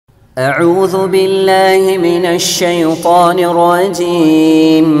أعوذ بالله من الشيطان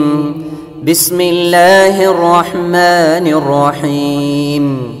الرجيم بسم الله الرحمن الرحيم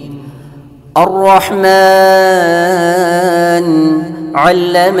الرحمن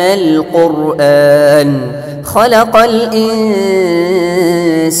علم القرآن خلق الإنسان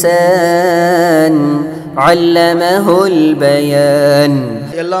علمه البيان.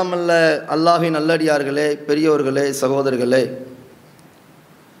 எல்லாம் அல்ல அல்லாஹ்வின் நல்லடியார்களே, பெரியோர்களே, சகோதரர்களே,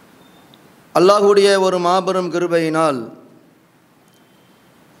 அல்லாஹ்வுடைய ஒரு மாபெரும் கிருபையினால்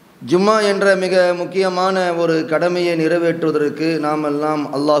ஜும்மா என்ற மிக முக்கியமான ஒரு கடமையை நிறைவேற்றுவதற்கு நாம் எல்லாம்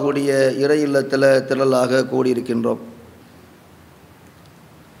அல்லாஹ்வுடைய இறை இல்லத்தில் திரளாக கூடியிருக்கின்றோம்.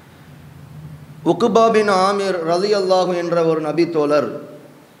 உக்பா பின் ஆமிர் ரலியல்லாஹு என்ற ஒரு நபி தோழர்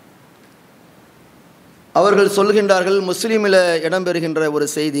அவர்கள் சொல்கின்றார்கள், முஸ்லீமில் இடம்பெறுகின்ற ஒரு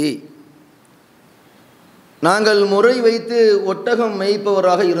செய்தி, நாங்கள் முறை வைத்து ஒட்டகம்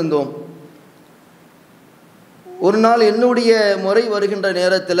மேய்ப்பவராக இருந்தோம். ஒரு நாள் என்னுடைய முறை வருகின்ற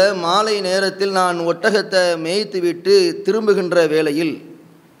நேரத்தில், மாலை நேரத்தில் நான் ஒட்டகத்தை மேய்த்து விட்டு திரும்புகின்ற வேளையில்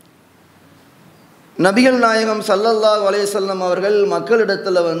நபிகள் நாயகம் ஸல்லல்லாஹு அலைஹி வஸல்லம் அவர்கள்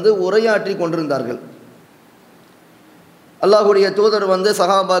மக்களிடத்தில் உரையாற்றி கொண்டிருந்தார்கள். அல்லாஹ்வுடைய தூதர்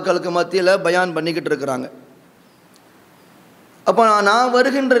சஹாபாக்களுக்கு மத்தியில் பயான் பண்ணிக்கிட்டு இருக்கிறாங்க. அப்போ நான்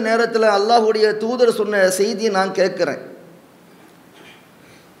வருகின்ற நேரத்தில் அல்லாஹ்வுடைய தூதர் சொன்ன செய்தியை நான் கேட்குறேன்.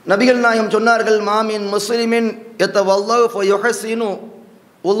 நபிகள் நாயகம் சொன்னார்கள், மாமின் முஸ்லிமின் யத்தவல்லஹு ஃபயுஹ்ஸினு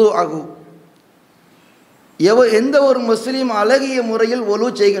வுதுஅஹு, எந்த ஒரு முஸ்லீம் அழகிய முறையில் ஒலு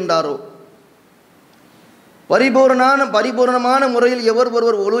செய்கின்றாரோ, பரிபூர்ணமான முறையில் எவர்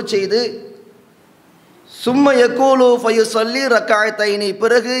ஒருவர் ஒலு செய்து சும்ம யக்கூலு ஃபயுஸல்லி ரக்அத்தைனி,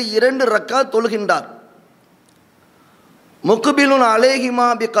 பிறகு 2 ரக்காத் தொழுகின்றார், முக்பிலுன் அலைஹிமா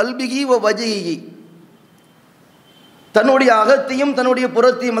பி கல்பிஹி வ வஜ்ஹிஹி, தன்னுடைய அகத்தையும் தன்னுடைய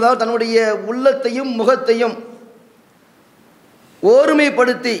புறத்தையும், அதாவது தன்னுடைய உள்ளத்தையும் முகத்தையும்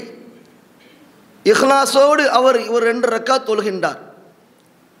ஓர்மைப்படுத்தி இஹ்லாஸோடு அவர் 2 ரக்காத் தொழுகின்றார்.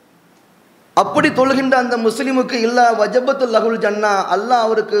 அப்படி தொழுகின்ற அந்த முஸ்லிமுக்கு இல்லா வஜபத்துல் லஹுல் ஜன்னா, அல்லாஹ்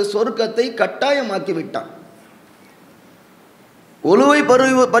அவருக்கு சொர்க்கத்தை கட்டாயமாக்கி விட்டான். ஒழுவை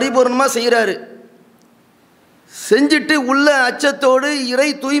பரிபூர்ணமாக செய்கிறாரு, செஞ்சுட்டு உள்ள அச்சத்தோடு இறை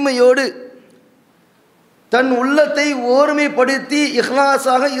தூய்மையோடு தன் உள்ளத்தை ஓர்மைப்படுத்தி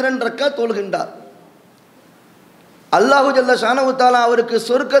இஹ்லாஸாக 2 ரக்காத் தொழுகின்றார். அல்லாஹு ஜல்ல ஷானஹு தஆலா அவருக்கு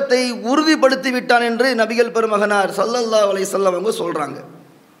சொர்க்கத்தை உறுதிப்படுத்தி விட்டான் என்று நபிகள் பெருமகனார் ஸல்லல்லாஹு அலைஹி வஸல்லம் அவங்க சொல்றாங்க.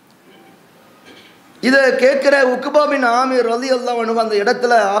 இதை கேட்கிற உக்பா பின் ஆமிர் ரலியல்லாஹு அன்ஹு அந்த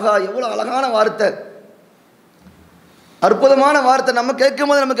இடத்துல, ஆகா எவ்வளோ அழகான வார்த்தை, அற்புதமான வார்த்தை, நம்ம கேட்கும்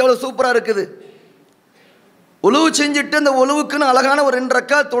போது நமக்கு எவ்வளோ சூப்பராக இருக்குது. உழுவு செஞ்சுட்டு அந்த உழுவுக்குன்னு அழகான ஒரு 2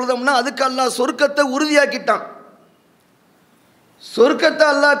 ரக்காத் தொழுதோம்னா அதுக்கு அல்லாஹ் சொர்க்கத்தை உறுதியாக்கிட்டான், சொர்க்கத்தை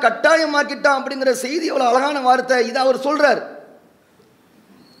அல்லாஹ் கட்டாயமாக்கிட்டான் அப்படிங்கிற செய்தி எவ்வளோ அழகான வார்த்தை. இதை அவர் சொல்றார்.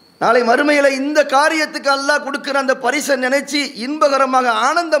 நாளை மறுமையில் இந்த காரியத்துக்கு அல்லாஹ் கொடுக்கிற அந்த பரிசை நினைச்சு இன்பகரமாக,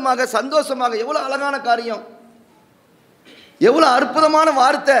 ஆனந்தமாக, சந்தோஷமாக, எவ்வளோ அழகான காரியம், எவ்வளோ அற்புதமான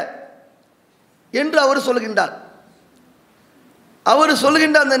வார்த்தை என்று அவர் சொல்கின்றார். அவர்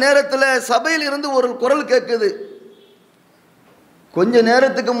சொல்கின்ற அந்த நேரத்தில் சபையில் இருந்து ஒரு குரல் கேட்குது. கொஞ்ச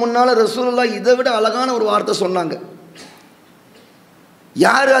நேரத்துக்கு முன்னால் ரசூலுல்லாஹ் இதை விட அழகான ஒரு வார்த்தை சொன்னாங்க.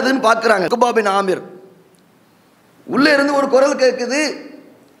 யார் அதுன்னு பார்க்குறாங்க. உக்பா பின் ஆமிர் உள்ளே இருந்து ஒரு குரல் கேட்குது,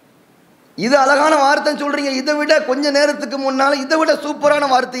 இது அழகான வார்த்தைன்னு சொல்றீங்க, இதை விட கொஞ்ச நேரத்துக்கு முன்னால் இதை விட சூப்பரான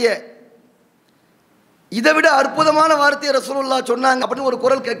வார்த்தையை, இதை விட அற்புதமான வார்த்தையை ரசூலுல்லாஹ் சொன்னாங்க அப்படின்னு ஒரு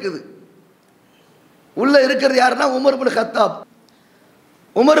குரல் கேட்குது. உள்ள இருக்கிறது யாருன்னா Umar bin Khattab.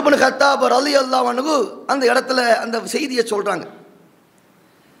 Umar bin Khattab ரலியல்லாஹு அன்ஹு அந்த இடத்துல அந்த செய்தியை சொல்றாங்க.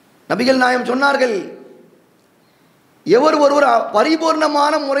 நபிகள் நாயகம் சொன்னார்கள், எவர் ஒருவர்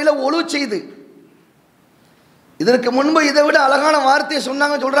பரிபூர்ணமான முறையில் ஒலு செய்து, இதற்கு முன்பு இதை விட அழகான வார்த்தையை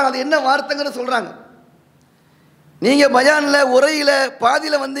சொன்னாங்க சொல்றாங்க. அது என்ன வார்த்தைங்கிறத சொல்றாங்க. நீங்க பயான்ல உரையில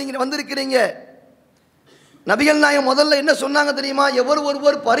பாதியில வந்திருக்கிறீங்க. நபிகள் நாயகம் முதல்ல என்ன சொன்னாங்க தெரியுமா? எவர்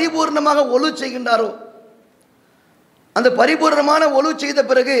ஒருவர் பரிபூர்ணமாக ஒலு செய்கின்றாரோ, அந்த பரிபூர்ணமான ஒலு செய்த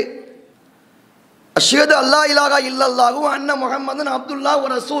பிறகு அஷ்ஹது அல்லா இலாஹா இல்லல்லாஹு அன்ன முஹம்மதன் அப்துல்லாஹ் வ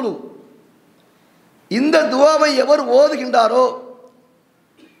ரசூலு, இந்த துஆவை எவர் ஓதுகின்றாரோ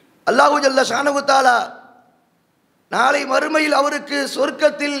அல்லாஹு ஜல்ல ஷானஹு தஆலா நாளை மறுமையில் அவருக்கு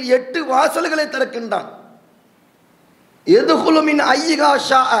சொர்க்கத்தில் 8 வாசல்களை திறக்கின்றான். யதுகுலு மின் ஐயிஹா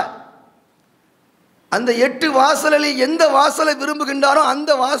ஷாஅ, அந்த 8 வாசலில் எந்த வாசலை விரும்புகின்றாரோ அந்த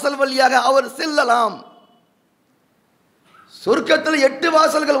வாசல் வழியாக அவர் செல்லலாம். சொர்க்கத்தில் 8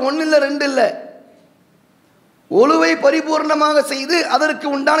 வாசல்கள், 1 இல்லை 2 இல்லை. ஒழுவை பரிபூர்ணமாக செய்து அதற்கு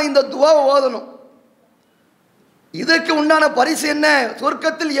உண்டான இந்த துஆவை ஓதணும். இதற்கு உண்டான பரிசு என்ன?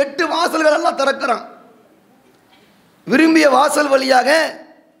 சொர்க்கத்தில் 8 வாசல்கள் எல்லாம் திறக்கிறான். விரும்பிய வாசல் வழியாக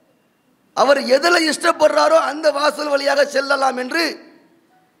அவர் எதில் இஷ்டப்படுறாரோ அந்த வாசல் வழியாக செல்லலாம் என்று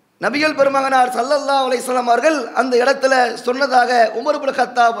நபிகள் பெருமகனார் ஸல்லல்லாஹு அலைஹி வஸல்லம் அவர்கள் அந்த இடத்துல சொன்னதாக உமர் இப்னு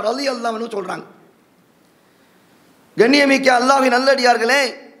கத்தாப் ரலியல்லாஹு அன்ஹு சொல்றாங்க. கண்ணியமிக்க அல்லாஹ்வின் நல்லடியார்களே,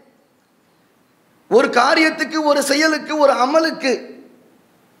 ஒரு காரியத்துக்கு, ஒரு செயலுக்கு, ஒரு அமலுக்கு,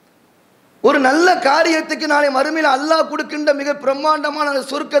 ஒரு நல்ல காரியத்துக்கு நாளை மறுமையில் அல்லாஹ் கொடுக்கின்ற மிக பிரம்மாண்டமான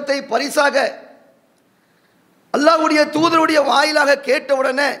சொர்க்கத்தை பரிசாக அல்லாஹ்வுடைய தூதருடைய வாயிலாக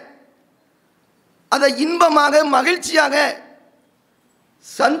கேட்டவுடனே அதை இன்பமாக, மகிழ்ச்சியாக,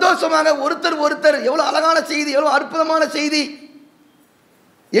 சந்தோஷமாக ஒருத்தர் எவ்வளவு அழகான செய்தி, எவ்வளவு அற்புதமான செய்தி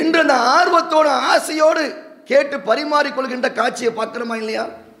என்று அந்த ஆர்வத்தோடு ஆசையோடு கேட்டு பரிமாறிக்கொள்கின்ற காட்சியை பார்க்கிறோமா இல்லையா?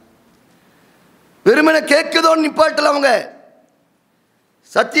 வெறுமனை கேட்குதோன்னு நிப்பாட்டல. அவங்க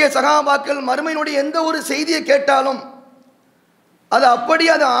சத்திய சகாபாக்கள் மறுமையினுடைய எந்த ஒரு செய்தியை கேட்டாலும் அது அப்படி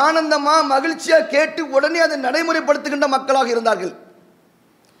அது ஆனந்தமா, மகிழ்ச்சியா கேட்டு உடனே அதை நடைமுறைப்படுத்துகின்ற மக்களாக இருந்தார்கள்.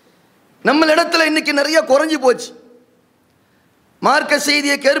 நம்மளிடத்துல இன்னைக்கு நிறைய குறைஞ்சி போச்சு. மார்க்க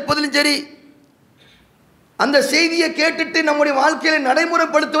செய்தியை கேட்பதிலும் சரி, அந்த செய்தியை கேட்டுட்டு நம்முடைய வாழ்க்கையில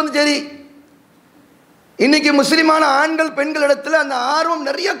நடைமுறைப்படுத்துவதும் சரி, இன்னைக்கு முஸ்லிமான ஆண்கள் பெண்கள் இடத்துல அந்த ஆர்வம்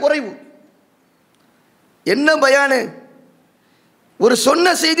நிறைய குறைவு. என்ன பயானு? ஒரு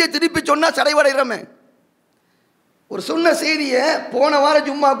சொன்ன செய்தியை திருப்பி சொன்னா சடைவடைகிறோமே. ஒரு சொன்ன செய்தியை போன வார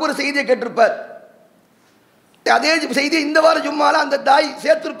ஜும்மாவுக்கு ஒரு செய்தியை கேட்டிருப்பார், அதே செய்தியை இந்த வார ஜும்மால அந்த தாய்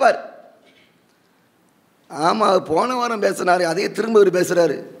சேர்த்திருப்பார். ஆமா, போன வாரம் பேசினாரு, அதே திரும்ப ஒரு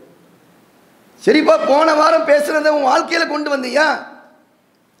பேசுறாரு. சரிப்பா, போன வாரம் பேசுறத உன் வாழ்க்கையில கொண்டு வந்தியா?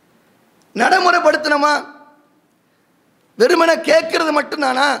 நடைமுறைப்படுத்தணுமா? வெறுமனை கேட்கறது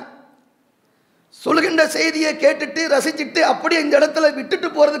மட்டும்தானா? சொல்கின்ற செய்தியை கேட்டுட்டு ரசிச்சுட்டு அப்படியே இந்த இடத்துல விட்டுட்டு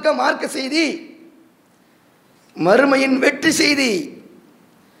போறதுக்கா மார்க்க செய்தி? மறுமையின் வெற்றி செய்தி,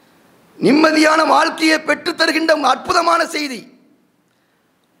 நிம்மதியான வாழ்க்கையை பெற்று தருகின்ற அற்புதமான செய்தி.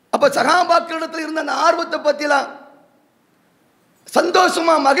 அப்ப சகாபாக்களிடத்தில் இருந்த அந்த ஆர்வத்தை பத்திலாம்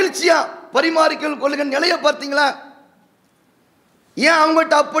சந்தோஷமா, மகிழ்ச்சியா பரிமாறிக்கொள் கொள்ளுங்க நிலைய பார்த்தீங்களா? ஏன்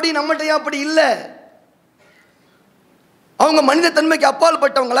அவங்ககிட்ட அப்படி, நம்மகிட்ட அப்படி இல்லை? அவங்க மனித தன்மைக்கு அப்பால்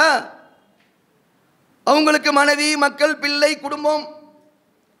பட்டவங்களா? அவங்களுக்கு மனைவி, மக்கள், பிள்ளை, குடும்பம்,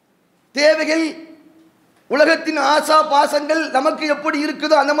 தேவைகள், உலகத்தின் ஆசா பாசங்கள் நமக்கு எப்படி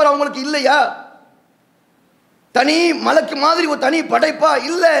இருக்குதோ அந்த மாதிரி அவங்களுக்கு இல்லையா? தனி மலக்கு மாதிரி ஒரு தனி படைப்பா?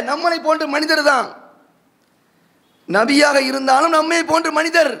 இல்லை, நம்மளை போன்ற மனிதர் தான். நபியாக இருந்தாலும் நம்மை போன்ற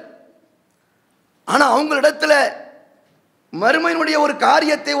மனிதர். ஆனா அவங்களிடத்துல மறுமையினுடைய ஒரு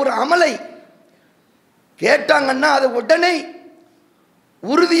காரியத்தை, ஒரு அமலை கேட்டாங்கன்னா அதை உடனே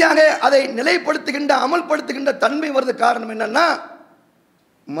உறுதியாக அதை நிலைப்படுத்துகின்ற, அமல்படுத்துகின்ற தன்மை வருது. காரணம் என்னன்னா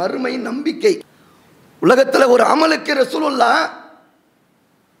மறுமை நம்பிக்கை. உலகத்தில் ஒரு அமலுக்கு ரசூலுல்லாஹ்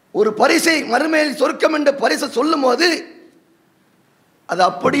ஒரு பரிசை, மறுமையில் சொர்க்கம் என்ற பரிசை சொல்லும் போது அதை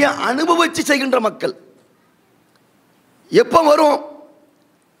அப்படியே அனுபவிச்சு செய்கின்ற மக்கள் எப்ப வரும்?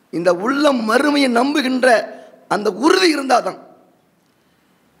 இந்த உள்ளம் மறுமையை நம்புகின்ற அந்த உறுதி இருந்தாதான்.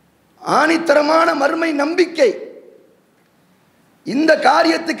 ஆணித்தரமான மறுமை நம்பிக்கை. இந்த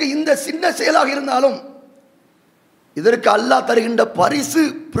காரியத்துக்கு, இந்த சின்ன செயலாக இருந்தாலும் இதற்கு அல்லாஹ் தருகின்ற பரிசு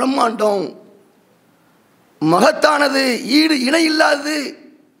பிரம்மாண்டம், மகத்தானது, ஈடு இணை இல்லாதது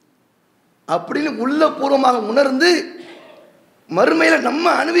அப்படின்னு உள்ளபூர்வமாக உணர்ந்து மறுமையில நம்ம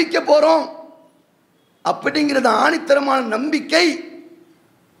அனுபவிக்க போறோம் அப்படிங்கிறது ஆணித்தரமான நம்பிக்கை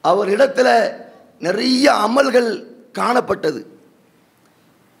அவரிடத்துல நிறைய அமல்கள் காணப்பட்டது.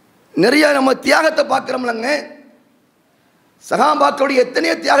 நிறைய நம்ம தியாகத்தை பார்க்கிறோம்லங்க. சகாபாக்களுடைய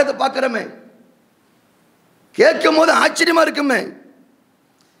எத்தனையோ தியாகத்தை பார்க்கிறோமே, கேட்கும் போது ஆச்சரியமா இருக்குமே.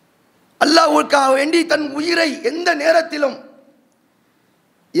 அல்லாஹ்வுக்காக வேண்டி தன் உயிரை எந்த நேரத்திலும்,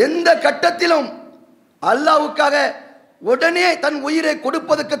 எந்த கட்டத்திலும் அல்லாஹ்வுக்காக உடனே தன் உயிரை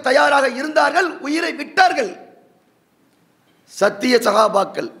கொடுப்பதற்கு தயாராக இருந்தார்கள், உயிரை விட்டார்கள் சத்திய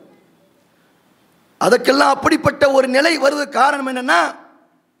சகாபாக்கள். அதற்கெல்லாம் அப்படிப்பட்ட ஒரு நிலை வருவது காரணம் என்னன்னா,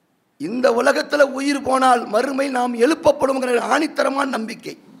 இந்த உலகத்தில் உயிர் போனால் மறுமை நாம் எழுப்பப்படும் ஆணித்தரமான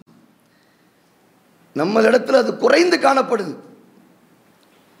நம்பிக்கை நம்ம இடத்துல அது குறைந்து காணப்படுது.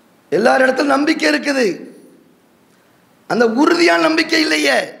 எல்லார் இடத்துல நம்பிக்கை இருக்குது, அந்த உறுதியான நம்பிக்கை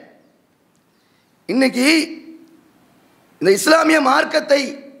இல்லையே. இன்னைக்கு இந்த இஸ்லாமிய மார்க்கத்தை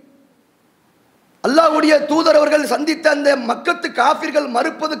அல்லாஹ்வுடைய தூதர் அவர்கள் சந்தித்த அந்த மக்கத்து காஃபிர்கள்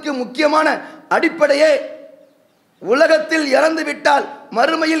மறுப்பதற்கு முக்கியமான அடிப்படையே உலகத்தில் இறந்து விட்டால்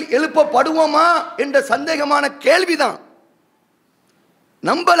மறுமையில் எழுப்பப்படுவோமா என்ற சந்தேகமான கேள்விதான்.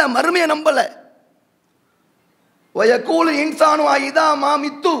 நம்பல, மறுமையை நம்பல. வயக்கூல் இன்சானு ஐதா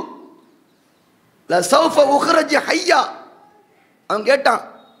மாமித்து, லசௌஃப உஹ்ரஜ் ஹய்யா. அவன் கேட்டான்,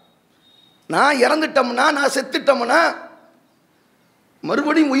 நான் இறந்துட்டோம்னா, நான் செத்துட்டோம்னா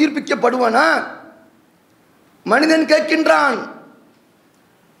மறுபடியும் உயிர்ப்பிக்கப்படுவானா? மனிதன் கேட்கின்றான்,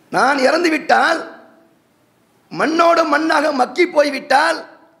 நான் இறந்து விட்டால், மண்ணோடு மண்ணாக மக்கி போய்விட்டால்,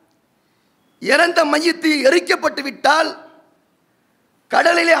 இறந்த மையத்து எரிக்கப்பட்டு விட்டால்,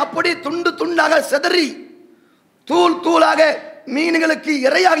 கடலிலே அப்படி துண்டு துண்டாக சிதறி தூள் தூளாக மீன்களுக்கு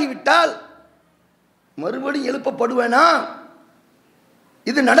இரையாகிவிட்டால் மறுபடியும் எழுப்பப்படுவேனா?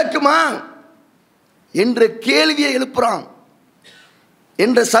 இது நடக்குமா என்ற கேள்வியை எழுப்புறான்,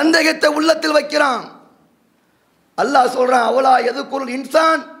 என்ற சந்தேகத்தை உள்ளத்தில் வைக்கிறான். அல்லாஹ் சொல்றான், அவலா எதுக்குல்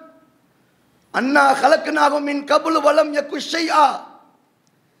இன்சான் அன்னா கலக்குனாகும் மின் கபுல் வலம் யக்கு ஷைஆ.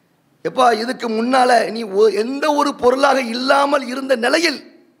 எப்பா, இதுக்கு முன்னால நீ எந்த ஒரு பொருளாக இல்லாமல் இருந்த நிலையில்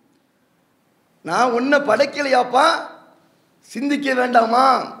நான் உன்னை படைக்கலையாப்பா, சிந்திக்க வேண்டாமா?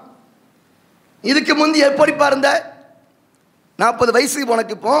 இதுக்கு முந்தி எப்படி பாருந்த? 40 வயசு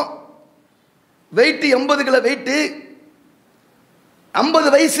உனக்கு, இப்போ வெயிட்டு 80 கிலோ வெயிட்டு, 50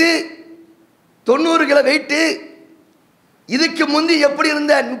 வயசு 90 கிலோ வெயிட்டு. இதுக்கு முந்தி எப்படி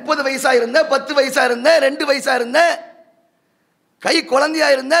இருந்த? 30 வயசா இருந்த, 10 வயசா இருந்த, 2 வயசா இருந்த, கை குழந்தையா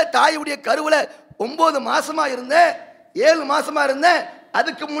இருந்த, தாயுடைய கருவுல 9 மாசமா இருந்த, 7 மாசமா இருந்த.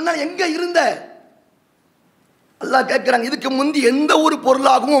 அதுக்கு முன்ன எங்க இருந்த? அல்லாஹ் கேட்கிறாங்க, இதுக்கு முந்தி எந்த ஒரு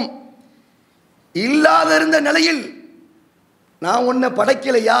பொருளாகவும் இல்லாத இருந்த நிலையில் நான் உன்னை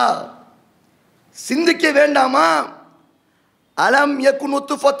படைக்கலையா? சிந்திக்க வேண்டாமா? அலம் யகுன்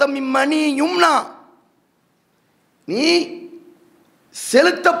நுத்ஃபத்தம் மின் மனி யும்னா. நீ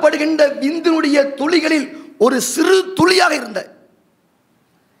செலுத்தப்படுகின்ற விந்தினுடைய துளிகளில் ஒரு சிறு துளியாக இருந்த.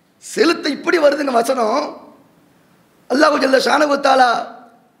 செலுத்த இப்படி வருதுங்க வசனம். அல்லாஹ் ஜல்ல ஷானஹு தஆலா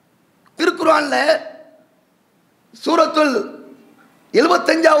திருக்குர்ஆன்ல சூரத்துல்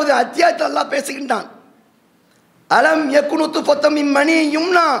 75வது அத்தியாயத்தில் அல்லாஹ் பேசுகின்றான். அலம் யகுன் நுத்ஃபத்தம் மின் மனி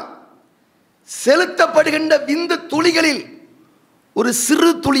யும்னா. செலுத்தப்படுகின்ற விந்து துளிகளில் ஒரு சிறு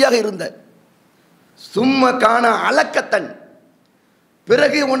துளியாக இருந்த. சும்ம காண அலக்கத்தன்,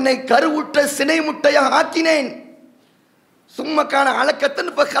 பிறகு உன்னை கருவுற்ற சினை முட்டையாக ஆக்கினேன். சும்ம காண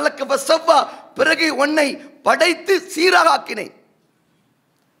அலக்கத்தன் பிறகு உன்னை படைத்து சீராக ஆக்கினேன்.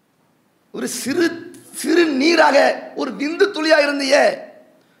 ஒரு சிறு சிறு நீராக ஒரு விந்து துளியாக இருந்திய,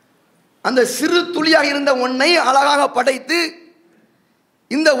 அந்த சிறு துளியாக இருந்த உன்னை அழகாக படைத்து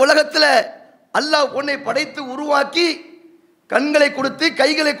இந்த உலகத்தில் அல்லாஹ் உன்னை படைத்து உருவாக்கி கண்களை கொடுத்து,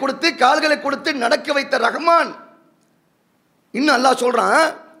 கைகளை கொடுத்து, கால்களை கொடுத்து நடக்க வைத்த ரஹ்மான். இன்னும் அல்லாஹ் சொல்றான்,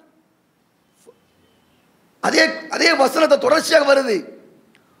 அதே அதே வசனத்தை தொடர்ச்சியாக வருது.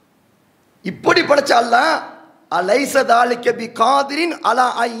 இப்படி படைச்ச அல்லாஹ் அலைஸ தாலிக பிகாதிரின் அலா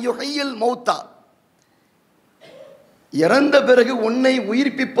அய்யுஹில் மௌத்தா. இறந்த பிறகு உன்னை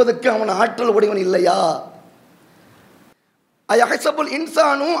உயிர்ப்பிப்பதற்கு அவன் ஆற்றல் உடையவன் இல்லையா? அயஹ்சபுல்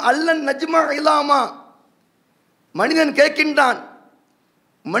இன்சானு அல்லன் நஜ்மா இலாமா. மனிதன் கேட்கின்றான்,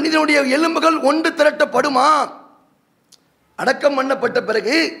 மனிதனுடைய எலும்புகள் ஒன்று திரட்டப்படுமா? அடக்கம் பண்ணப்பட்ட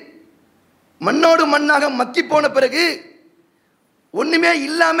பிறகு, மண்ணோடு மண்ணாக மக்கி போன பிறகு, ஒண்ணுமே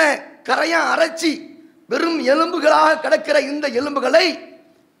இல்லாம கரையா அரைச்சி வெறும் எலும்புகளாக கிடக்கிற இந்த எலும்புகளை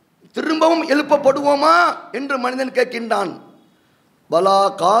திரும்பவும் எழுப்பப்படுவோமா என்று மனிதன் கேட்கின்றான். பலா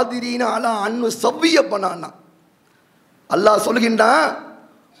காதிரீன அலா அன்னு சவ்விய பனானா. அல்லாஹ் சொல்கின்றான்,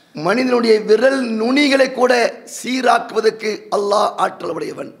 மனிதனுடைய விரல் நுனிகளை கூட சீராக்குவதற்கு அல்லாஹ் ஆற்றல்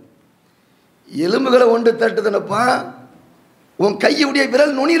உடையவன். எலும்புகளை ஒன்று தட்டுதுனப்பா, உன் கையுடைய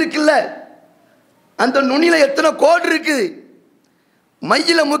விரல் நுனி இருக்குல்ல, அந்த நுனியில எத்தனை கோடு இருக்கு?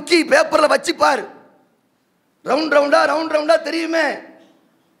 மையில முக்கி பேப்பர்ல வச்சுப்பார், ரவுண்ட் ரவுண்டா ரவுண்ட் ரவுண்டா தெரியுமே.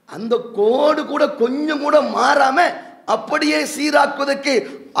 அந்த கோடு கூட கொஞ்சம் கூட மாறாம அப்படியே சீராக்குவதற்கு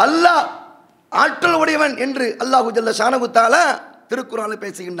அல்லாஹ் ஆற்றல் உடையவன் என்று அல்லாஹு ஜல்ல ஷானஹு தஆலா திருக்குர்ஆனில்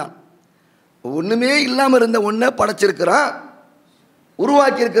பேசுகின்றான். ஒண்ணுமே இல்லாம இருந்த ஒன்றை படைச்சிருக்கிறான்,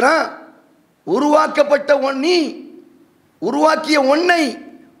 உருவாக்கி இருக்கிறான். உருவாக்கப்பட்ட நீ உருவாக்கிய ஒன்னை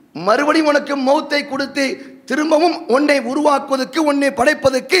மறுபடியும் உனக்கு மௌத்தை கொடுத்து திரும்பவும் உன்னை உருவாக்குவதற்கு, உன்னை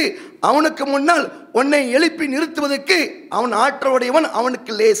படைப்பதற்கு, அவனுக்கு முன்னால் உன்னை எழுப்பி நிறுத்துவதற்கு அவன் ஆற்றலுடையவன்,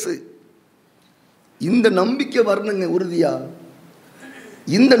 அவனுக்கு லேசு. இந்த நம்பிக்கை வரணுங்க உறுதியா.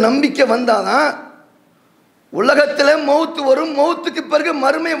 இந்த நம்பிக்கை வந்தாதான் உலகத்தில் மௌத்து வரும். மௌத்துக்கு பிறகு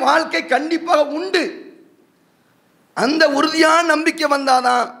மறுமை வாழ்க்கை கண்டிப்பாக உண்டு. அந்த உறுதியான நம்பிக்கை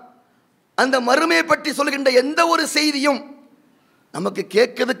வந்தாதான் அந்த மறுமையை பற்றி சொல்கின்ற எந்த ஒரு செய்தியும் நமக்கு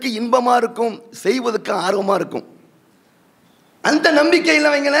கேட்கறதுக்கு இன்பமா இருக்கும், செய்வதற்கு ஆர்வமா இருக்கும். அந்த நம்பிக்கை இல்லை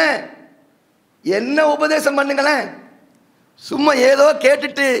வைங்களேன், என்ன உபதேசம் பண்ணுங்களேன், சும்மா ஏதோ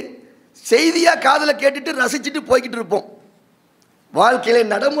கேட்டுட்டு செய்தியா காதல கேட்டுட்டு ரசிச்சுட்டு போய்கிட்டு இருப்போம். வாழ்க்கையில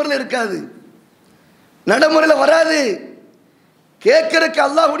நடைமுறையில் இருக்காது. நடைமுறையில் வராது. கேட்கறதுக்கு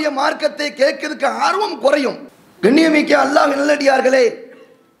அல்லாஹ்வுடைய மார்க்கத்தை கேட்கறதுக்கு ஆர்வம் குறையும். கண்ணியமிக்க அல்லாஹ் நல்லடியார்களே,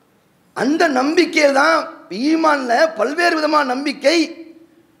 அந்த நம்பிக்கை தான் ஈமான்ல பல்வேறு விதமான நம்பிக்கை.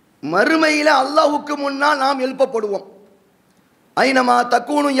 மறுமையில் அல்லாஹ்வுக்கு முன்னால் நாம் எழுப்பப்படுவோம். ஐனமா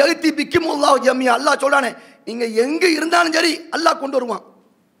தக்கூனும் எழுத்தி பிக்கும் அல்லாஹ் ஜம்மியா. அல்லாஹ் சொல்றானே, நீங்க எங்க இருந்தாலும் சரி அல்லாஹ் கொண்டு வருவான்.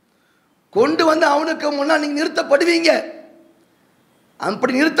 கொண்டு வந்து அவனுக்கு முன்னால் நீங்க நிறுத்தப்படுவீங்க.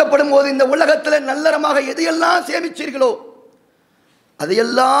 அப்படி நிறுத்தப்படும் போது இந்த உலகத்தில் நல்லறமாக எதையெல்லாம் சேமிச்சீர்களோ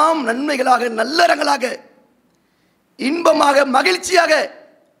அதையெல்லாம் நன்மைகளாக நல்லறங்களாக இன்பமாக மகிழ்ச்சியாக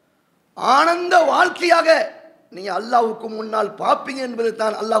ஆனந்த வாழ்க்கையாக நீ அல்லாஹ்வுக்கு முன்னால் பார்ப்பீங்க என்பது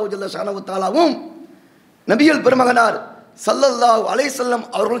தான் அல்லாஹ் ஜல்ல ஷானஹு தஆலாவும் நபிகள் பெருமகனார் ஸல்லல்லாஹு அலைஹி வஸல்லம்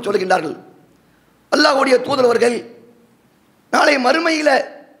அவர்களும் சொல்கின்றார்கள். அல்லாஹ்வுடைய தூதர் அவர்கள் நாளை மறுமையில்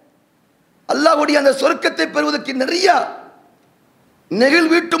அல்லாஹ்வுடைய அந்த சொர்க்கத்தை பெறுவதற்கு நிறைய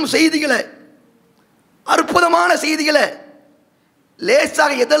நெகிழ்வூட்டும் செய்திகளை, அற்புதமான செய்திகளை,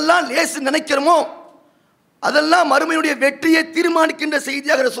 லேசாக எதெல்லாம் லேசு நினைக்கிறோமோ அதெல்லாம் மறுமையுடைய வெற்றியை தீர்மானிக்கின்ற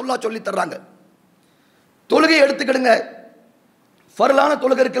செய்தியாக ரசூலுல்லாஹ் சொல்லி தர்றாங்க. தொழுகை எடுத்துக்கிடுங்க. ஃபர்லான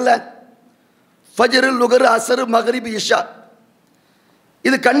தொழுகை இருக்குல்ல, ஃபஜ்ர், லுகர், அஸ்ர், மக்ரிப், இஷா.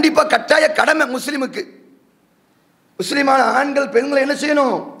 இது கண்டிப்பா கட்டாய கடமை முஸ்லிமுக்கு. முஸ்லிமான ஆண்கள் பெண்கள் என்ன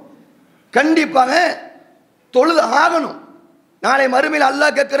செய்யணும்? கண்டிப்பாக தொழுது ஆகணும். நாளை மறுமையில்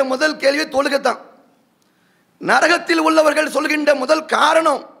அல்லாஹ் கேட்கிற முதல் கேள்வி தொழுகை தான். நரகத்தில் உள்ளவர்கள் சொல்கின்ற முதல்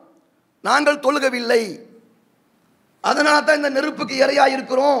காரணம், நாங்கள் தொழுகவில்லை, அதனால தான் இந்த நெருப்புக்கு இரையாக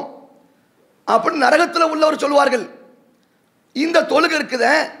இருக்கிறோம் அப்படின்னு நரகத்தில் உள்ளவர் சொல்வார்கள். இந்த தொழுகை இருக்குத,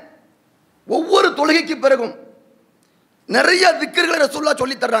 ஒவ்வொரு தொழுகைக்கு பிறகும் நிறைய திக்ர்களை ரசூலுல்லாஹ்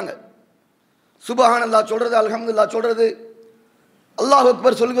சொல்லி தர்றாங்க. சுப்ஹானல்லாஹ் சொல்றது, அல்ஹம்துலில்லாஹ் சொல்றது, அல்லாஹ்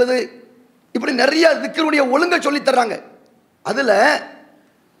அக்பர் சொல்வது, இப்படி நிறைய திக்ருடைய ஒழுங்கை சொல்லி தர்றாங்க. அதுல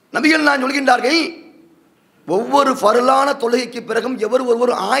நபிகள் நான் சொல்கின்றார்கள், ஒவ்வொரு ஃபர்லான தொழுகைக்கு பிறகும் எவர்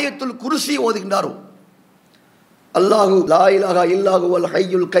ஒருவர் ஆயத்துல் குர்சி ஓதுகின்றாரோ, அல்லாஹு லா இலாஹா இல்லாஹு வல்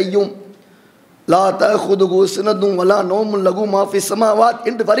ஹய்யுல் கய்யூம் லா தஅஹுதுஹு சினதும் வலா நௌமுன் லஹு மா ஃபிஸ் ஸமாவாத்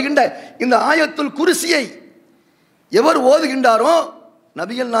என்று வருகின்ற இந்த ஆயத்துல் குர்சியை எவர் ஓதுகின்றாரோ,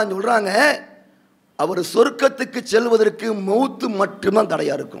 நபிகள் நான் சொல்றாங்க, அவர் சொர்க்கத்துக்கு செல்வதற்கு மௌத்து மட்டும்தான்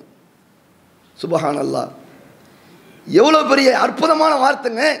தடையா இருக்கும். சுப்ஹானல்லாஹ், எவ்வளவு பெரிய அற்புதமான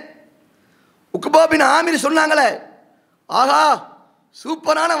வார்த்தைங்க. உக்பா பின் ஆமிர் சொன்னாங்களே, ஆஹா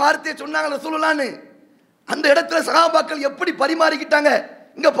சூப்பரான வார்த்தையை சொன்னாங்க ரசூலுல்லாஹ்னு. அந்த இடத்துல சஹாபாக்கள் எப்படி பரிமாறிக்கிட்டாங்க.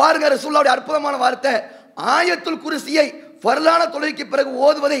 இங்க பாருங்க, ரசூலுல்லாஹ்வுடைய அற்புதமான வார்த்தை. ஆயத்துல் குர்சியை ஃபர்லான தொழுகைக்கு பிறகு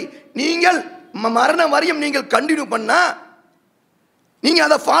ஓதுவதை நீங்கள் மரணம் வரையும் நீங்கள் கண்டினியூ பண்ணா, நீங்க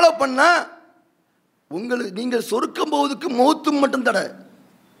அதை ஃபாலோ பண்ணா, உங்களுக்கு நீங்கள் சொர்க்கம் போவதுக்கு மௌத்து மட்டும் தடை.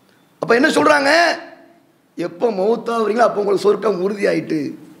 அப்ப என்ன சொல்றாங்க? எப்போ மௌத்தாவீங்களோ அப்போ உங்களுக்கு சொர்க்கம் உறுதியாயிட்டு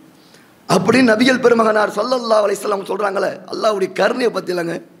அப்படின்னு நபிகள் பெருமகனார் ஸல்லல்லாஹு அலைஹி வஸல்லம் சொல்றாங்களே. அல்லாஹ்வுடைய கருணையை பத்தி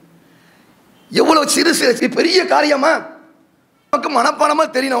இல்லைங்க, எவ்வளவு சிறு சிறு பெரிய காரியமா நமக்கு மனப்பாடமா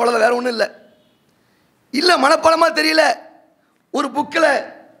தெரியணும், அவ்வளவு, வேற ஒன்றும் இல்லை. இல்லை மனப்பாடமா தெரியல, ஒரு புக்கில்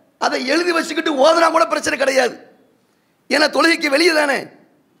அதை எழுதி வச்சுக்கிட்டு ஓதுனா கூட பிரச்சனை கிடையாது. ஏன்னா தொழுகைக்கு வெளியே தானே,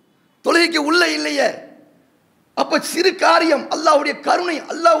 தொழுகைக்கு உள்ள இல்லையே. அப்ப சிறு காரியம் அல்லாஹ்வுடைய கருணை,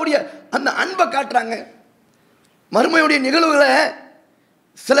 அல்லாஹ்வுடைய அந்த அன்பை காட்டுறாங்க. மறுமையுடைய நிகழ்வுகளை,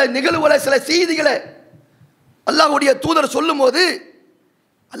 சில நிகழ்வுகளை, சில செய்திகளை அல்லாஹ்வுடைய தூதர் சொல்லும் போது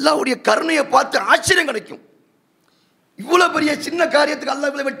அல்லாஹ்வுடைய கருணையை பார்த்து ஆச்சரியம் கிடைக்கும். இவ்வளவு பெரிய சின்ன காரியத்துக்கு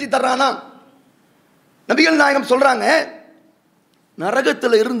அல்லாஹ் இவ்வளவு வெட்டி தர்றானா? நபிகள் நாயகம் சொல்றாங்க,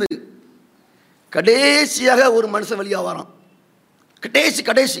 நரகத்தில் இருந்து கடைசியாக ஒரு மனுஷன் வெளியாக வரான்.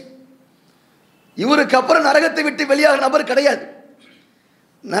 கடைசி இவருக்கு அப்புறம் நரகத்தை விட்டு வெளியாக நபர் கிடையாது.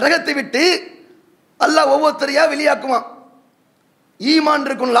 நரகத்தை விட்டு அல்லாஹ் ஒவ்வொருத்தரையா வெளியாக்குவான். ஈமான்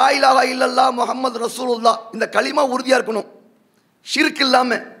இருக்கும், லா இலாஹா இல்லல்லாஹ் முஹம்மது ரசூலுல்லாஹ், இந்த களிமா உறுதியா இருக்கணும், ஷிர்க் இல்லாம.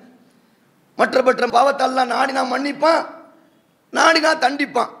 மற்ற பாவத்தை அல்லாஹ் நாடினா மன்னிப்பான், நாடினா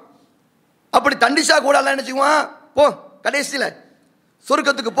தண்டிப்பான். அப்படி தண்டிச்சா கூட அல்லாஹ் என்ன செய்வான்? போ கடைசியில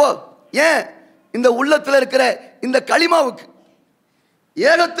சொர்க்கத்துக்கு போ. ஏன்? இந்த உள்ளத்தில் இருக்கிற இந்த களிமாவுக்கு,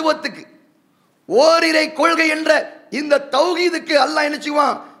 ஏகத்துவத்துக்கு, ஓரிரை கொள்கை என்ற இந்த தௌஹீதுக்கு அல்லாஹ் என்ன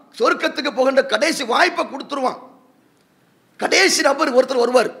செய்வான்? சொர்க்கத்துக்கு போகின்ற கடைசி வாய்ப்பை கொடுத்துருவான். கடைசி நபர் ஒருத்தர்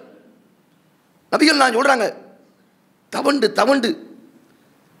வருவார். நபிகள் நான் சொல்றாங்க, தவண்டு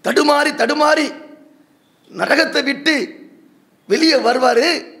தடுமாறி நரகத்தை விட்டு வெளியே வருவாரு.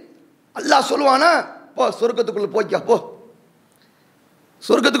 அல்லாஹ் சொல்லுவானா, போ சொர்க்கத்துக்குள்ள போய்க்க, போ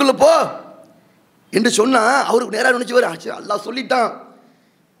சொர்க்கத்துக்குள்ள போ என்று சொன்னா அவருக்கு நேராக நினைச்சுவாரு, அல்லாஹ் சொல்லிட்டான்,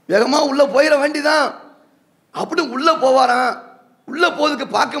 வேகமா உள்ள போயிட வேண்டிதான் அப்படி உள்ள போவாராம். உள்ள போதுக்கு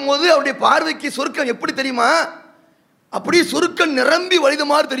பார்க்கும் போது அவருடைய பார்வைக்கு சொர்க்கம் எப்படி தெரியுமா? அப்படியே சொர்க்கம் நிரம்பி வழித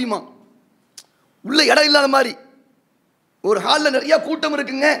மாதிரி தெரியுமா? உள்ள இடம் இல்லாத மாதிரி. ஒரு ஹாலில் நிறையா கூட்டம்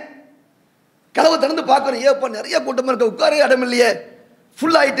இருக்குங்க. கதவை திறந்து பார்க்குறோம், ஏப்பா நிறைய கூட்டம் இருக்க, உட்கார இடம் இல்லையே,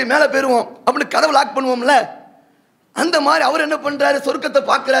 ஃபுல்லாகிட்டு மேலே போயிடுவோம் அப்படின்னு கதவை லாக் பண்ணுவோம்ல. அந்த மாதிரி அவர் என்ன பண்ணுறாரு, சொர்க்கத்தை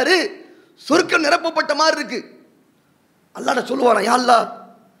பார்க்குறாரு. சொர்க்கம் நிரப்பப்பட்ட மாதிரி இருக்கு. அல்லாஹ்ட்ட சொல்லுவாராம், யா அல்லாஹ்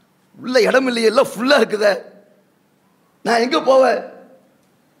உள்ள இடம் இல்லையே, எல்லாம் ஃபுல்லாக இருக்குதே, நான் எங்கே போவேன்?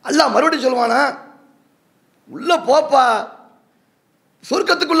 அல்லாஹ் மறுபடியும் சொல்லுவானா, உள்ள போப்பா,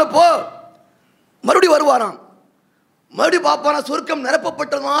 சொர்க்கத்துக்குள்ள போ. மறுபடியும் வருவாராம். மறுபடியும் பார்ப்பானா, சொர்க்கம்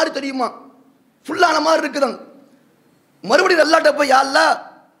நிரப்பப்பட்ட மாதிரி தெரியுமா, ஃபுல்லான மாதிரி இருக்குதாங்க. மறுபடியும் அல்லாஹ்ட்ட போய், யா அல்லாஹ்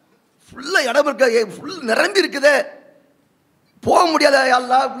ஃபுல்லாக இடம் இருக்க, ஃபுல் நிரம்பி இருக்குதே, போக முடியாத யா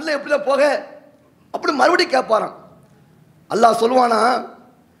அல்லாஹ், உள்ள எப்படிதான் போக? அப்படி மறுபடியும் கேட்பாராம். அல்லாஹ் சொல்லுவானா,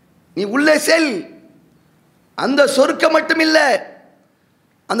 நீ உள்ளே செல், அந்த சொர்க்கம் மட்டும் இல்லை,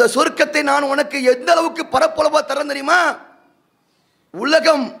 அந்த சொர்க்கத்தை நான் உனக்கு எந்த அளவுக்கு பரப்பளவா தரேன் தெரியுமா?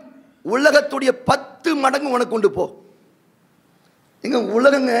 உலகத்துடைய 10 மடங்கு உனக்கு கொண்டு போ. எங்க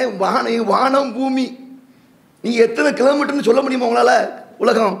உலகங்க, வானம் பூமி, நீங்க எத்தனை கிலோமீட்டர்னு சொல்ல முடியுமா உங்களால?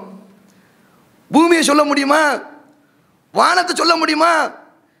 உலகம் பூமியை சொல்ல முடியுமா? வானத்தை சொல்ல முடியுமா?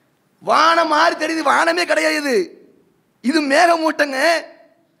 வானம் மாறி தெரியுது, வானமே கிடையாது. இது மேகமூட்டங்க,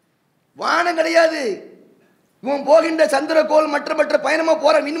 வானம் கிடையாது. இவன் போகின்ற சந்திரகோள் மற்ற மற்ற பயணமா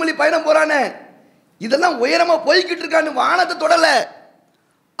போறான், விண்வெளி பயணம் போறானே, இதெல்லாம் உயரமா போய்கிட்டு இருக்கான்னு வானத்தை தொடல,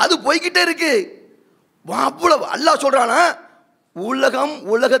 அது போய்கிட்டே இருக்கு. அவ்வளவு அல்லாஹ் சொல்றானா,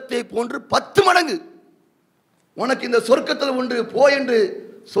 உலகத்தை போன்று 10 மடங்கு உனக்கு இந்த சொர்க்கத்தில் ஒன்று போ என்று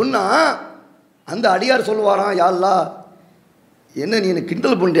சொன்னா, அந்த அடியார் சொல்லுவாராம், யா அல்லாஹ் என்ன நீ என்ன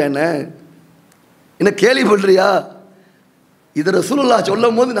கிண்டல் பண்றியா, என்ன கேலி பண்றியா? இது ரசூலுல்லாஹ்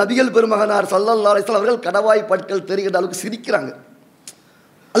சொல்லும் போது நபிகள் பெருமகனார் ஸல்லல்லாஹு அலைஹி வஸல்லம் அவர்கள் கடவாய் பற்கள் தெரிகிற அளவுக்கு சிரிக்கிறாங்க.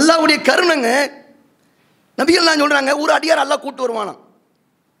 அல்லாஹ்வுடைய கருணைங்க. நபிகள் நான் சொல்றாங்க, ஒரு அடியார் அல்லாஹ் கூட்டு வருவானா,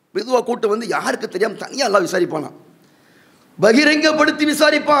 மெதுவாக கூட்டு வந்து யாருக்கு தெரியாம தனியாக அல்லாஹ் விசாரிப்பானா, பகிரங்கப்படுத்தி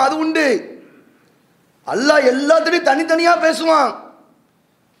விசாரிப்பான், அது உண்டு. அல்லாஹ் எல்லாத்தையும் தனித்தனியா பேசுவான்,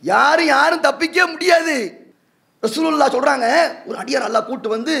 யாரும் தப்பிக்க முடியாது. ரசூலுல்லாஹ் சொல்றாங்க, ஒரு அடியார் அல்லாஹ் கூட்டு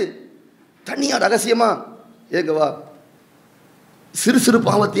வந்து தனியா ரகசியமா, ஏங்க வா, சிறு சிறு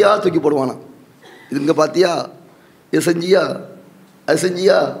பாவத்தையா தூக்கி போடுவானா, இதுங்க பார்த்தியா, இது செஞ்சியா, அது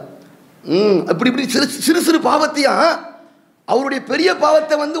செஞ்சியா, அப்படி இப்படி சிறு சிறு பாவத்தையா, அவருடைய பெரிய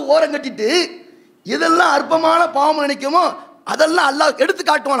பாவத்தை வந்து ஓரம் கட்டிட்டு எதெல்லாம் அற்பமான பாவம் நினைக்குமோ அதெல்லாம் அல்லாஹ் எடுத்து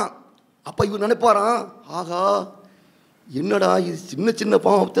காட்டுவானா. அப்ப இவர் நினைப்பாராம், ஆகா என்னடா இது சின்ன சின்ன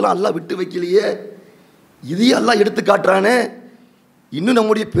பாவத்தெல்லாம் அல்லாஹ் விட்டு வைக்கலையே, இதையும் அல்லாஹ் எடுத்து காட்டுறானே, இன்னும்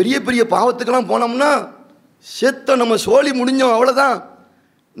நம்முடைய பெரிய பெரிய பாவத்துக்கெல்லாம் போனோம்னா செத்த நம்ம சோழி முடிஞ்சோம், அவ்வளோதான்,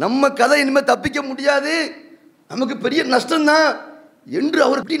 நம்ம கதை இனிமேல் தப்பிக்க முடியாது, நமக்கு பெரிய நஷ்டம்தான் என்று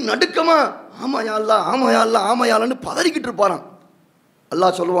அவர் இப்படி நடுக்கமா, ஆமாயா அல்லாஹ், ஆமாயா அல்லாஹ், ஆமாயாலன்னு பதறிக்கிட்டு இருப்பாராம்.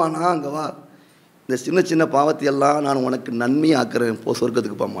 அல்லாஹ் சொல்லுவானா, அங்கே வா, இந்த சின்ன சின்ன பாவத்தையெல்லாம் நான் உனக்கு நன்மையாக்குறேன், போ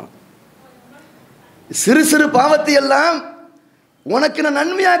சொர்க்கத்துக்கு போமா, சிறு சிறு பாவத்தையெல்லாம் உனக்கு நான்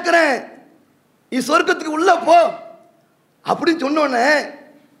நன்மையாக்குறேன், நீ சொர்க்கத்துக்கு உள்ள போ அப்படின்னு சொன்னோன்னே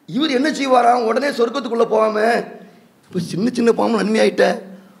இவர் என்ன செய்வாராம், உடனே சொர்க்கத்துக்குள்ள போகாம, இப்போ சின்ன சின்ன பாவம் நன்மையாயிட்ட,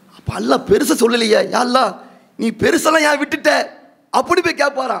 அப்போ அல்லாஹ் பெருசை சொல்லலையே, யா அல்லாஹ் நீ பெருசெல்லாம் ஏன் விட்டுட்ட அப்படி போய்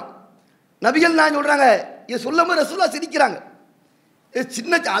கேட்பாராம். நபிகள் நான் சொல்றாங்க, இதை சொல்லும் போது ரசூலுல்லாஹ் சிரிக்கிறாங்க.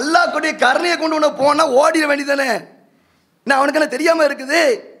 சின்ன அல்லாஹ் கூடிய கருணையை கொண்டு உன போனா ஓடிட வேண்டியதானே, நான் அவனுக்கு என்ன தெரியாம இருக்குது,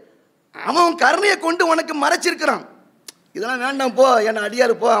 அவன் கருணையை கொண்டு உனக்கு மறைச்சிருக்கிறான், இதெல்லாம் வேண்டாம் போ, என்ன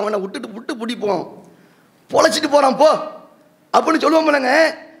அடியாரு போ, அவனை விட்டு பிடிப்போம், பொழைச்சிட்டு போறான் போ அப்படின்னு சொல்லுவோம் இல்லைங்க.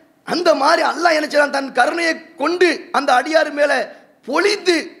 அந்த மாதிரி அல்லாஹ் என்ன செய்யறான், தன் கருணையை கொண்டு அந்த அடியார் மேல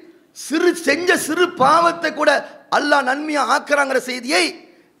பொழிந்து செஞ்ச சிறு பாவத்தை கூட அல்லாஹ் நன்மையா ஆக்குறாங்கிற செய்தியை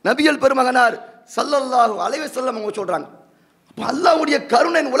நபிகள் பெருமகனார் ஸல்லல்லாஹு அலைஹி வஸல்லம் அவங்க சொல்றாங்க. அப்ப அல்லாஹ்வுடைய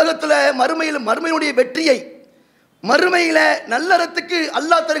கருணை உலகத்துல மறுமையினுடைய வெற்றியை, மறுமையில நல்லறத்துக்கு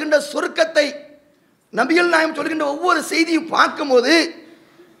அல்லாஹ் தருகின்ற சொர்க்கத்தை நபிகள் நாயகம் சொல்கின்ற ஒவ்வொரு செய்தியும் பார்க்கும்போது,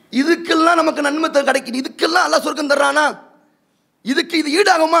 இதுக்கெல்லாம் நமக்கு நன்மை கிடைக்கும், இதுக்கெல்லாம் அல்லாஹ் சொர்க்கம் தர்றானா, இதுக்கு இது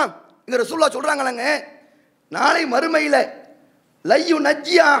ஈடாகுமா? இங்க ரசூலுல்லாஹ் சொல்றாங்களாங்க, நாளை மறுமையில லையு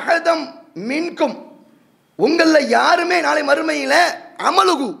நஜ்ஜியா அஹதம் மின்கும், உங்கள யாருமே நாளை மறுமையில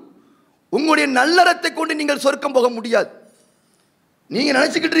அமலுகு, உங்களுடைய நல்லறத்தை கொண்டு நீங்கள் சொர்க்கம் போக முடியாது. நீங்க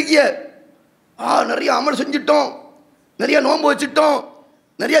நினைச்சுக்கிட்டு இருக்கீங்க, நிறைய அமல் செஞ்சிட்டோம், நிறைய நோன்பு வச்சுட்டோம்,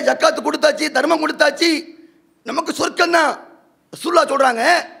 நிறைய ஜக்காத்து கொடுத்தாச்சு, தர்மம் கொடுத்தாச்சு, நமக்கு சொர்க்கம் தான். ரசூலுல்லாஹ் சொல்றாங்க,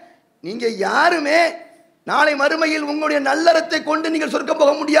 நீங்க யாருமே நாளை மறுமையில் உங்களுடைய நல்லறத்தை கொண்டு நீங்கள் சொர்க்கம்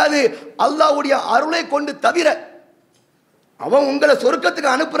போக முடியாது, அல்லாஹ்வுடைய அருளை கொண்டு தவிர. அவன் உங்களை சொர்க்கத்துக்கு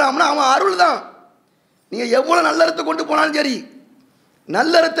அனுப்புறான்னா அவன் அருள் தான். நீங்க எவ்வளவு நல்லறத்தை கொண்டு போனாலும் சரி,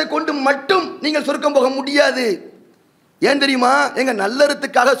 நல்லறத்தை கொண்டு மட்டும் நீங்கள் சொர்க்கம் போக முடியாது. ஏன் தெரியுமா? எங்க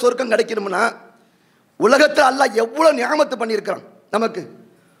நல்லறத்துக்காக சொர்க்கம் கிடைக்கணும்னா உலகத்தில் அல்லாஹ் எவ்வளவு நியமத்து பண்ணியிருக்கிறான் நமக்கு.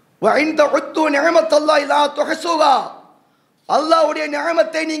 அல்லாஹ்வுடைய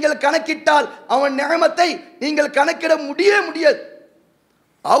நியமத்தை நீங்கள் கணக்கிட்டால் அவன் நியமத்தை நீங்கள் கணக்கிட முடியாது.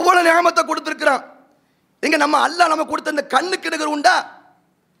 அவ்வளவு நியமத்தை கொடுத்திருக்கிறான். எங்க நம்ம அல்லாஹ் நம்ம கொடுத்த இந்த கண்ணுக்கு நிகர் உண்டா?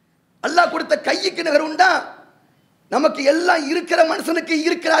 அல்லாஹ் கொடுத்த கைக்கு நிகர் உண்டா? நமக்கு எல்லாம் இருக்கிற மனுஷனுக்கு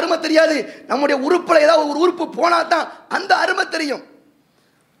இருக்கிற அருமை தெரியாது. நம்முடைய உறுப்புல ஏதாவது ஒரு உறுப்பு போனா தான் அந்த அருமை தெரியும்.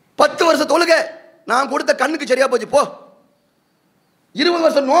 10 வருஷம் தொழுகை நான் கொடுத்த கண்ணுக்கு சரியா போச்சு போ. 20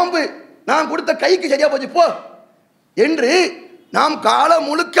 வருஷம் நோன்பு நான் கொடுத்த கைக்கு சரியா போச்சு போ என்று நாம் காலம்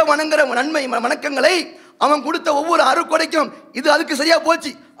முழுக்க வணங்குற நன்மை வணக்கங்களை அவன் கொடுத்த ஒவ்வொரு அருட்கொடைக்கும் இது அதுக்கு சரியா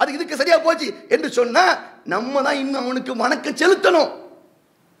போச்சு, அது இதுக்கு சரியா போச்சு என்று சொன்னா நம்ம தான் இன்னும் அவனுக்கு வணக்கம் செலுத்தணும்.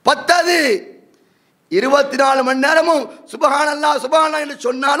 பத்தாது 24 மணி நேரமும் சுப்ஹானல்லாஹ் சுப்ஹானல்லாஹ் என்று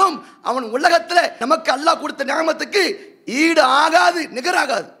சொன்னாலும் அவன் உலகத்தில் நமக்கு அல்லாஹ் கொடுத்த நியமத்துக்கு ஈடு ஆகாது,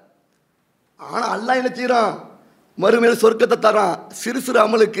 நிகராகாது. ஆனா அல்லாஹ் என்ன செய்யறான்? மறுமையில் சொர்க்கத்தை தரான் சிறு சிறு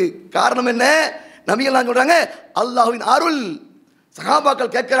அமலுக்கு. காரணம் என்ன? நபிகள் சொல்றாங்க அல்லாஹ்வின் அருள்.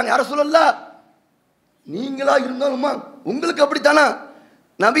 சஹாபாக்கள் கேட்கிறாங்க, யார சொல்லலாம் நீங்களா இருந்தாலுமா உங்களுக்கு அப்படித்தானா?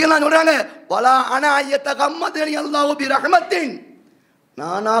 நபிகள் சொல்றாங்க வலா அனா ஐயத்தகம்மதனி அல்லாஹு பிரஹ்மத்தின்,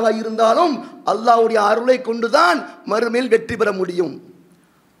 நானாக இருந்தாலும் அல்லாஹ்வுடைய அருளை கொண்டுதான் மறுமையில் வெற்றி பெற முடியும்,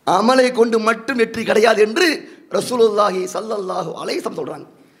 அமலை கொண்டு மட்டும் வெற்றி கிடையாது என்று ரசூலுல்லாஹி ஸல்லல்லாஹு அலைஹி வஸல்லம் சொல்றாங்க.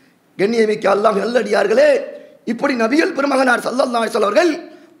 கண்ணியமிக்க அல்லாஹ் நல்லடியார்களே, இப்படி நபிகள் பெருமகனார் ஸல்லல்லாஹு அலைஹி வஸல்லம் அவர்கள்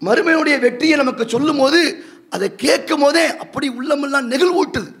மறுமையுடைய வெற்றியை நமக்கு சொல்லும் போது அதை கேட்கும் போதே அப்படி உள்ளமெல்லாம்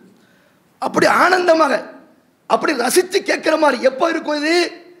நெகிழ்வூட்டுது. அப்படி ஆனந்தமாக அப்படி ரசித்து கேட்கிற மாதிரி எப்போ இருக்கும் இது?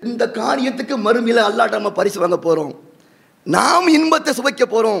 இந்த காரியத்துக்கு மறுமையில் அல்லாஹ்ட்ட நம்ம பரிசு வாங்க போறோம், நாம் இன்பத்தை சுவைக்க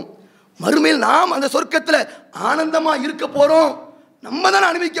போறோம், மறுமையில் நாம் அந்த சொர்க்கத்தில் ஆனந்தமா இருக்க போறோம், நம்ம தான்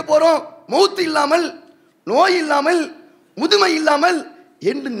அனுபவிக்க போறோம், மௌத்து இல்லாமல், நோய் இல்லாமல், முதுமை இல்லாமல்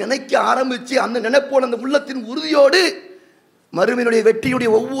என்று நினைக்க ஆரம்பிச்சு அந்த நினைப்போடு அந்த உள்ளத்தின் உறுதியோடு மறுமையினுடைய வெற்றியுடைய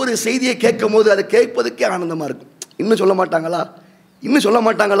ஒவ்வொரு செய்தியை கேட்கும் போது அதை கேட்பதுக்கே ஆனந்தமா இருக்கும். இன்னும் சொல்ல மாட்டாங்களா? இன்னும் சொல்ல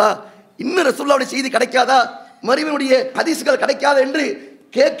மாட்டாங்களா? இன்னும் ரசூலுல்லாஹ்வுடைய செய்தி கிடைக்காதா? மறுமையினுடைய ஹதீஸ்கள் கிடைக்காதா என்று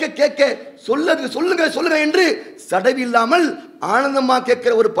கேட்க கேட்க சொல்லுங்க சொல்லுங்க சொல்லுங்க என்று சடவில்லாமல் ஆனந்தமா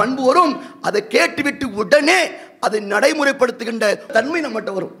கேட்கிற ஒரு பண்பு வரும். அதை கேட்டுவிட்டு உடனே அதை நடைமுறைப்படுத்துகின்ற தன்மை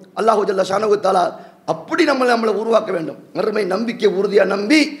நம்மகிட்ட வரும். அல்லாஹு ஜல்ல ஷானஹு தஆலா அப்படி நம்மளை உருவாக்க வேண்டும். மறுமை நம்பிக்கை உறுதியா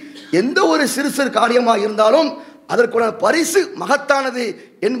நம்பி எந்த ஒரு சிறு சிறு காரியமாக இருந்தாலும் அதற்குள்ள பரிசு மகத்தானது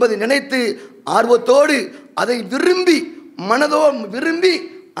என்பதை நினைத்து ஆர்வத்தோடு அதை விரும்பி மனதோ விரும்பி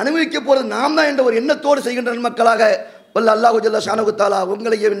அனுபவிக்க போறது நாம் தான் என்ற ஒரு எண்ணத்தோடு செய்கின்ற மக்களாக வல்ல அல்லாஹு ஜல்ல ஷானஹு தஆலா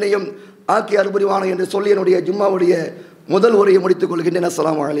உங்களையும் என்னையும் ஆக்கி அருள்புரிவான என்று சொல்லி என்னுடைய ஜும்மாவுடைய முதல் உரையை முடித்துக் கொள்கின்றேன்.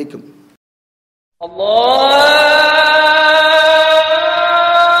 அஸ்ஸலாமு அலைக்கும். அல்லாஹ்